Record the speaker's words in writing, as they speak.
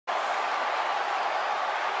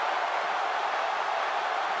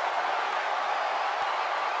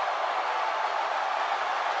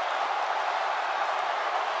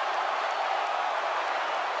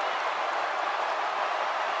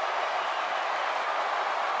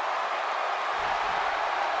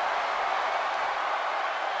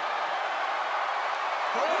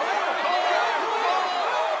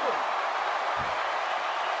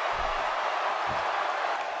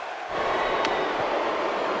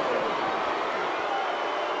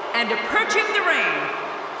And approaching the ring,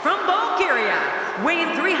 from Bulgaria,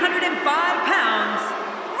 weighing 305 pounds,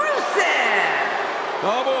 Rusev!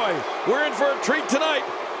 Oh boy, we're in for a treat tonight.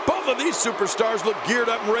 Both of these superstars look geared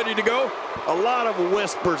up and ready to go. A lot of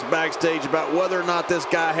whispers backstage about whether or not this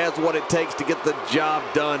guy has what it takes to get the job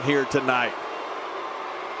done here tonight.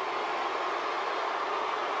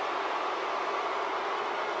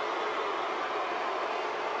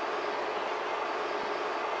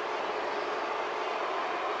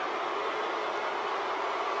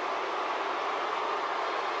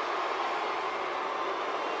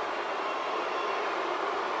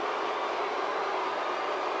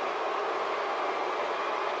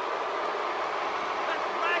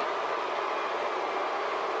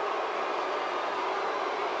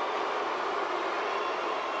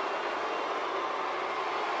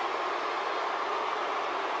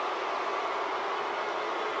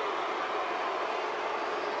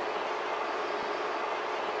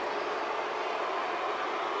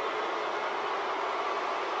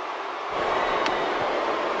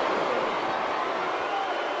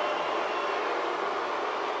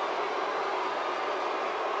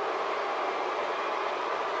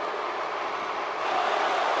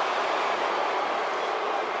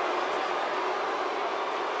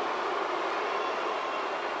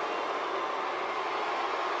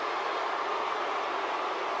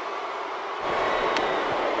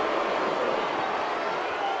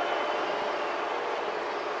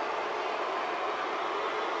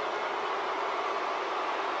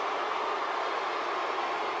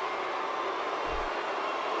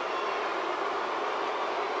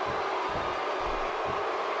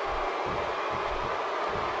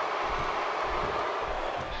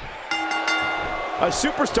 A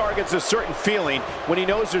superstar gets a certain feeling when he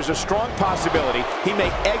knows there's a strong possibility he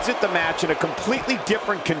may exit the match in a completely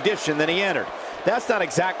different condition than he entered. That's not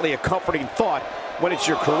exactly a comforting thought when it's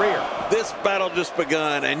your career. This battle just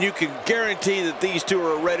begun, and you can guarantee that these two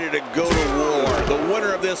are ready to go to war. The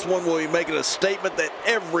winner of this one will be making a statement that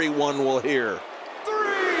everyone will hear.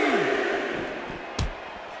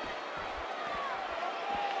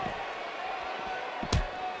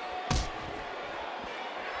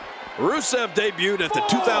 Rusev debuted at the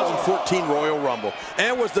 2014 Royal Rumble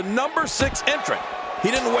and was the #6 entrant. He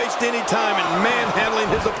didn't waste any time in manhandling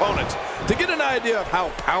his opponents. To get an idea of how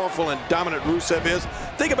powerful and dominant Rusev is,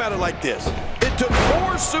 think about it like this. It took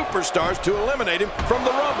 4 superstars to eliminate him from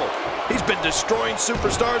the Rumble. He's been destroying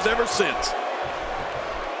superstars ever since.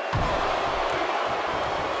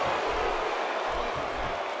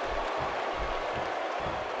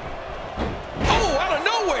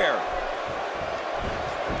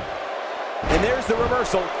 And there's the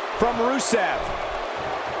reversal from Rusev.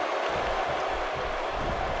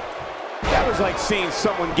 That was like seeing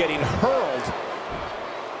someone getting hurled.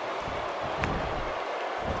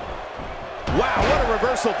 Wow, what a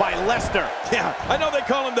reversal by Lesner. Yeah, I know they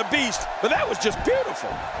call him the Beast, but that was just beautiful.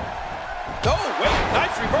 Oh, wait,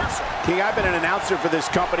 nice reversal. King, I've been an announcer for this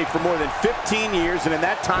company for more than 15 years, and in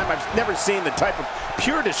that time, I've never seen the type of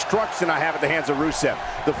pure destruction I have at the hands of Rusev.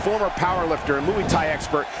 The former powerlifter and Muay Thai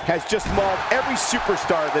expert has just mauled every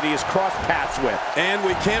superstar that he has crossed paths with. And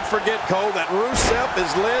we can't forget, Cole, that Rusev is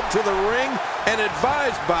led to the ring and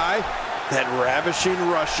advised by that ravishing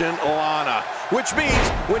Russian Lana, which means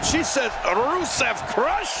when she says Rusev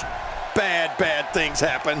crush, bad things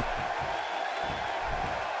happen.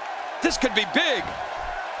 This could be big.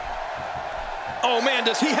 Oh, man,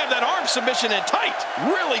 does he have that arm submission in tight?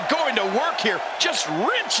 Really going to work here, just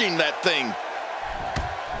wrenching that thing.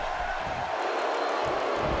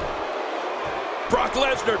 Brock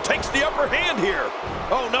Lesnar takes the upper hand here.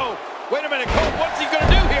 Oh, no. Wait a minute, Cole, what's he going to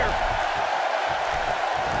do here?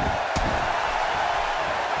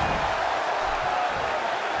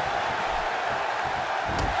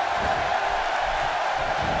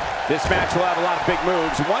 This match will have a lot of big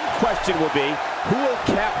moves. One question will be, who will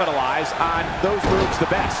capitalize on those moves the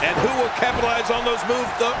best? And who will capitalize on those moves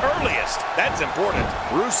the earliest? That's important.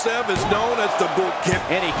 Rusev is known as the boot kick.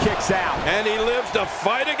 And he kicks out. And he lives to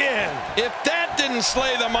fight again. If that didn't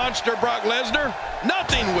slay the monster Brock Lesnar,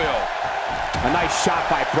 nothing will. A nice shot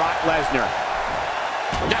by Brock Lesnar.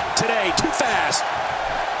 Not today, too fast.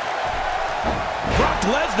 Brock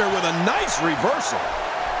Lesnar with a nice reversal.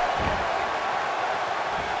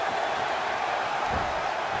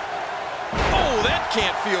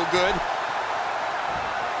 Can't feel good.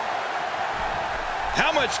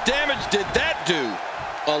 How much damage did that do?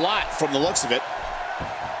 A lot from the looks of it.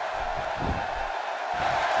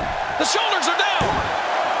 The shoulders are down.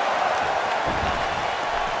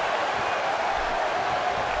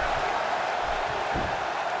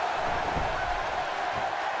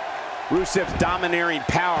 Rusev's domineering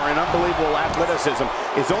power and unbelievable athleticism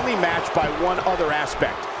is only matched by one other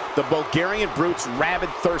aspect: the Bulgarian Brute's rabid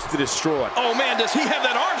thirst to destroy. Oh man, does he have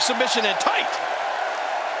that arm submission in tight?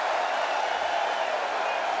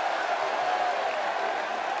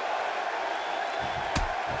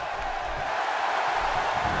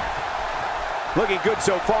 Looking good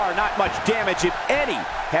so far. Not much damage, if any,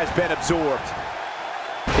 has been absorbed.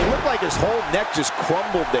 It looked like his whole neck just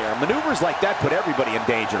crumbled there. Maneuvers like that put everybody in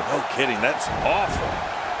danger. No kidding, that's awful.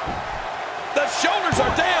 The shoulders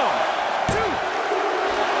are down.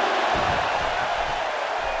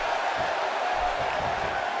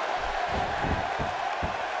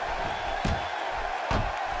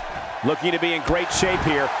 Looking to be in great shape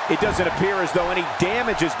here. It doesn't appear as though any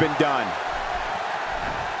damage has been done.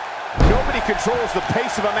 Nobody controls the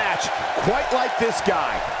pace of a match quite like this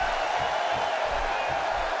guy.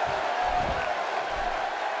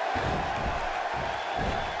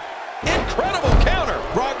 Incredible counter.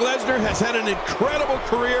 Brock Lesnar has had an incredible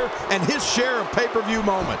career and his share of pay-per-view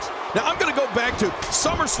moments. Now, I'm going to go back to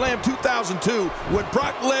SummerSlam 2002 when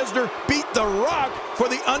Brock Lesnar beat The Rock for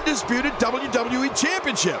the undisputed WWE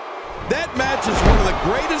Championship. That match is one of the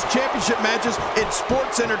greatest championship matches in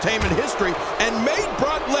sports entertainment history and made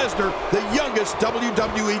Brock Lesnar the youngest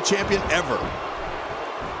WWE champion ever.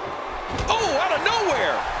 Oh, out of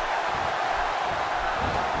nowhere!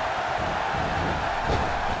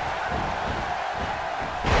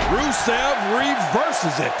 Rusev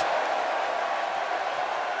reverses it.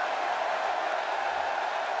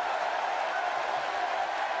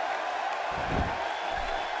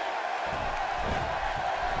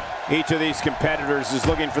 Each of these competitors is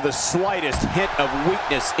looking for the slightest hint of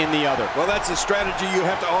weakness in the other. Well, that's a strategy you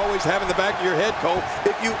have to always have in the back of your head, Cole.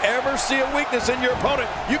 If you ever see a weakness in your opponent,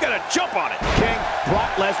 you got to jump on it. King,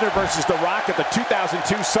 Brock Lesnar versus The Rock at the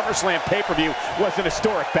 2002 SummerSlam pay-per-view was an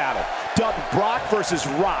historic battle. Dubbed Brock versus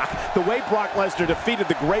Rock, the way Brock Lesnar defeated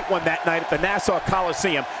the Great One that night at the Nassau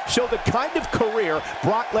Coliseum showed the kind of career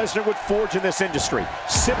Brock Lesnar would forge in this industry.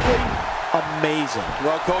 Simply amazing.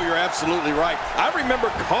 Well, Cole, you're absolutely right. I remember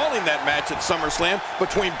calling that match at SummerSlam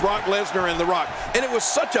between Brock Lesnar and The Rock, and it was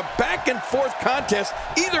such a back-and-forth contest.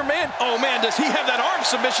 Either man, oh man, does he have that arm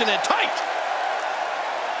submission in tight?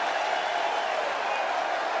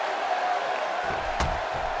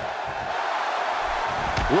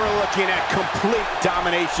 We're looking at complete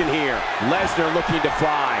domination here. Lesnar looking to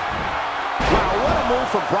fly. Wow, what a move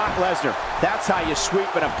from Brock Lesnar. That's how you sweep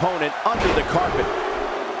an opponent under the carpet.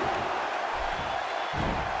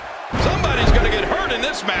 Somebody's going to get hurt in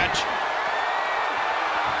this match.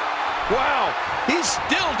 Wow, he's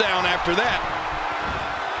still down after that.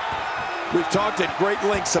 We've talked at great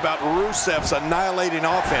lengths about Rusev's annihilating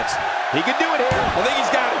offense. He can do it here. I think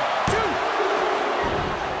he's got it.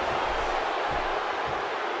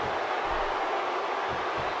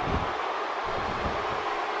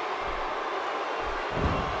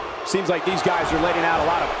 Seems like these guys are letting out a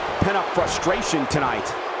lot of pent-up frustration tonight.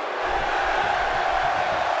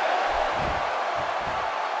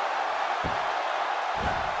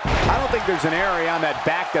 I don't think there's an area on that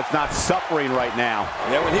back that's not suffering right now.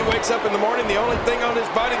 Yeah, when he wakes up in the morning, the only thing on his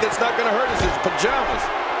body that's not going to hurt is his pajamas.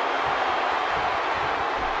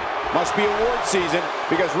 Must be award season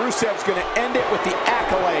because Rusev's going to end it with the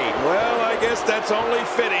accolade. Well, I guess that's only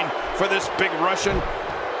fitting for this big Russian.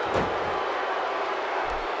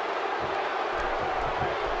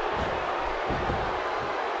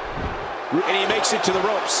 And he makes it to the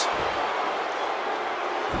ropes.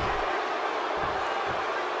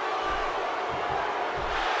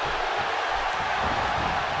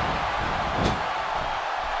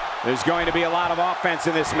 There's going to be a lot of offense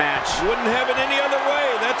in this match. Wouldn't have it any other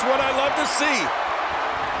way. That's what I love to see.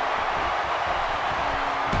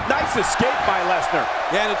 Nice escape by Lesnar.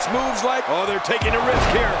 And it's moves like, oh, they're taking a risk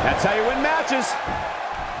here. That's how you win matches.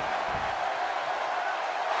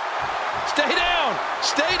 Stay down.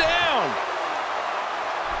 Stay down.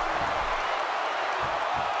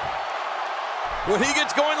 When he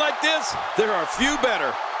gets going like this, there are few better.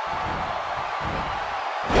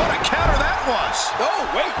 What a counter that was. Oh,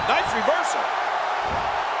 wait, nice reversal.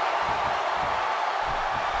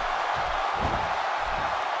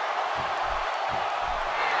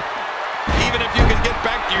 Even if you can get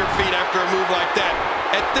back to your feet after a move like that,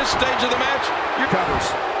 at this stage of the match, you're Covers.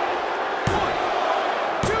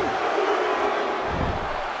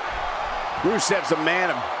 1, 2. Rusev's a man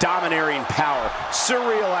of domineering power,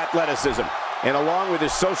 surreal athleticism, and along with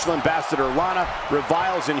his social ambassador, Lana,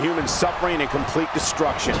 reviles in human suffering and complete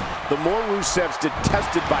destruction. The more Rusev's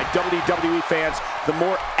detested by WWE fans, the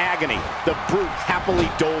more agony the Brute happily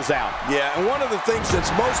doles out. Yeah, and one of the things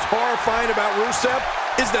that's most horrifying about Rusev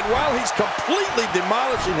is that while he's completely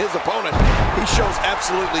demolishing his opponent, he shows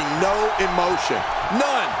absolutely no emotion.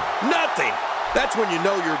 None. Nothing. That's when you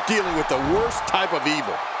know you're dealing with the worst type of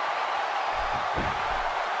evil.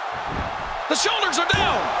 The shoulders are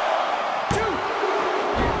down. 2.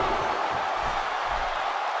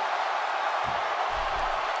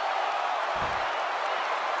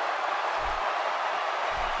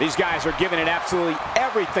 These guys are giving it absolutely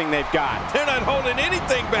everything they've got. They're not holding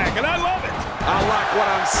anything back, and I love it. I like what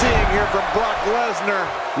I'm seeing here from Brock Lesnar.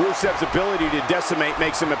 Rusev's ability to decimate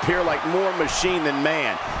makes him appear like more machine than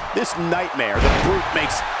man. This nightmare, the brute,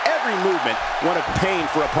 makes every movement one of pain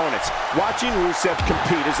for opponents. Watching Rusev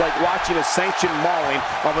compete is like watching a sanctioned mauling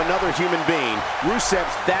of another human being.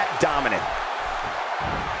 Rusev's that dominant.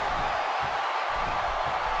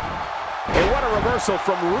 And what a reversal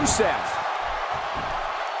from Rusev.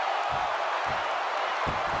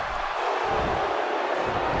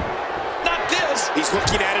 He's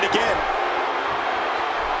looking at it again.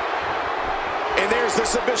 And there's the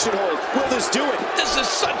submission hold. Will this do it? This is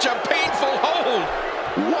such a painful hold.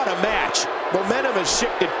 What a match. Momentum has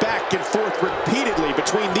shifted back and forth repeatedly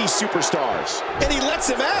between these superstars. And he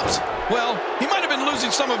lets him out. Well, he might have been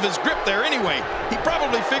losing some of his grip there anyway. He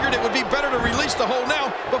probably figured it would be better to release the hold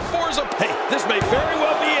now before his opponent. Hey, this may very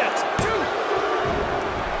well be it. 2.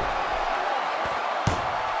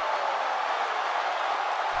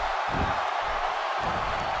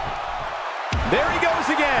 There he goes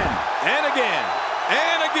again. And again.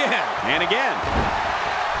 And again. And again.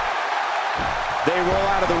 They roll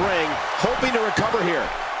out of the ring, hoping to recover here.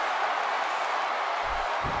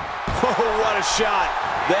 Oh, what a shot.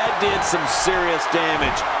 That did some serious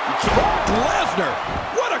damage. Brock Lesnar.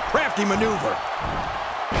 What a crafty maneuver.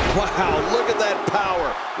 Wow, look at that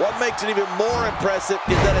power. What makes it even more impressive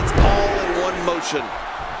is that it's all in one motion.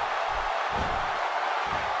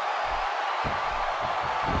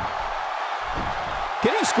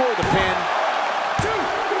 Can he score the pin? 2.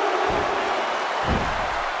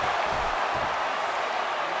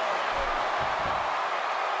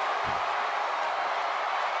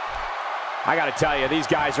 I got to tell you, these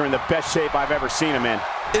guys are in the best shape I've ever seen them in.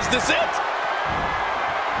 Is this it?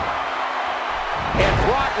 And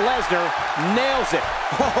Brock Lesnar nails it.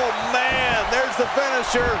 Oh, man, there's the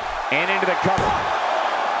finisher. And into the cover.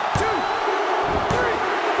 2, 3.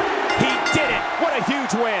 He did it. What a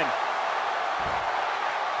huge win.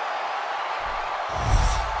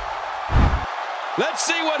 Let's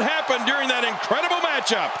see what happened during that incredible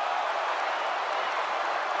matchup.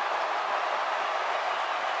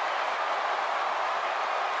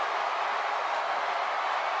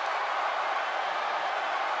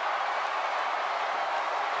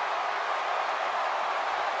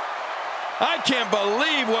 I can't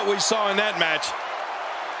believe what we saw in that match.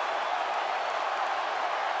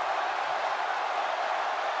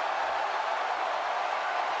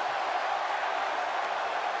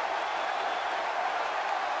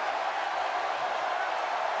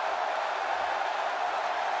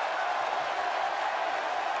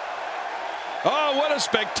 Oh, what a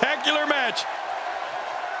spectacular match.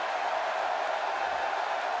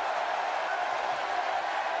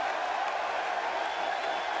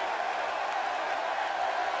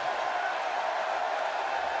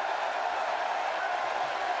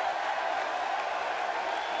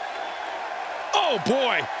 Oh,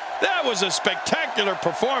 boy, that was a spectacular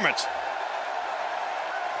performance.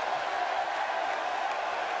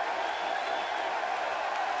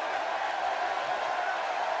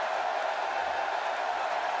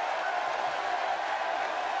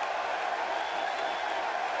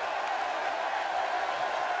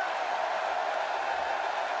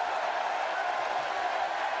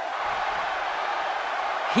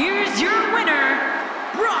 Here's your winner,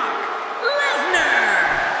 Brock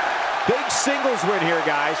Lesnar. Big singles win here,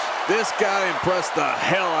 guys. This guy impressed the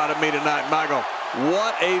hell out of me tonight, Michael.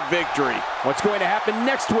 What a victory. What's going to happen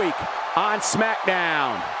next week on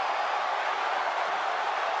Smackdown?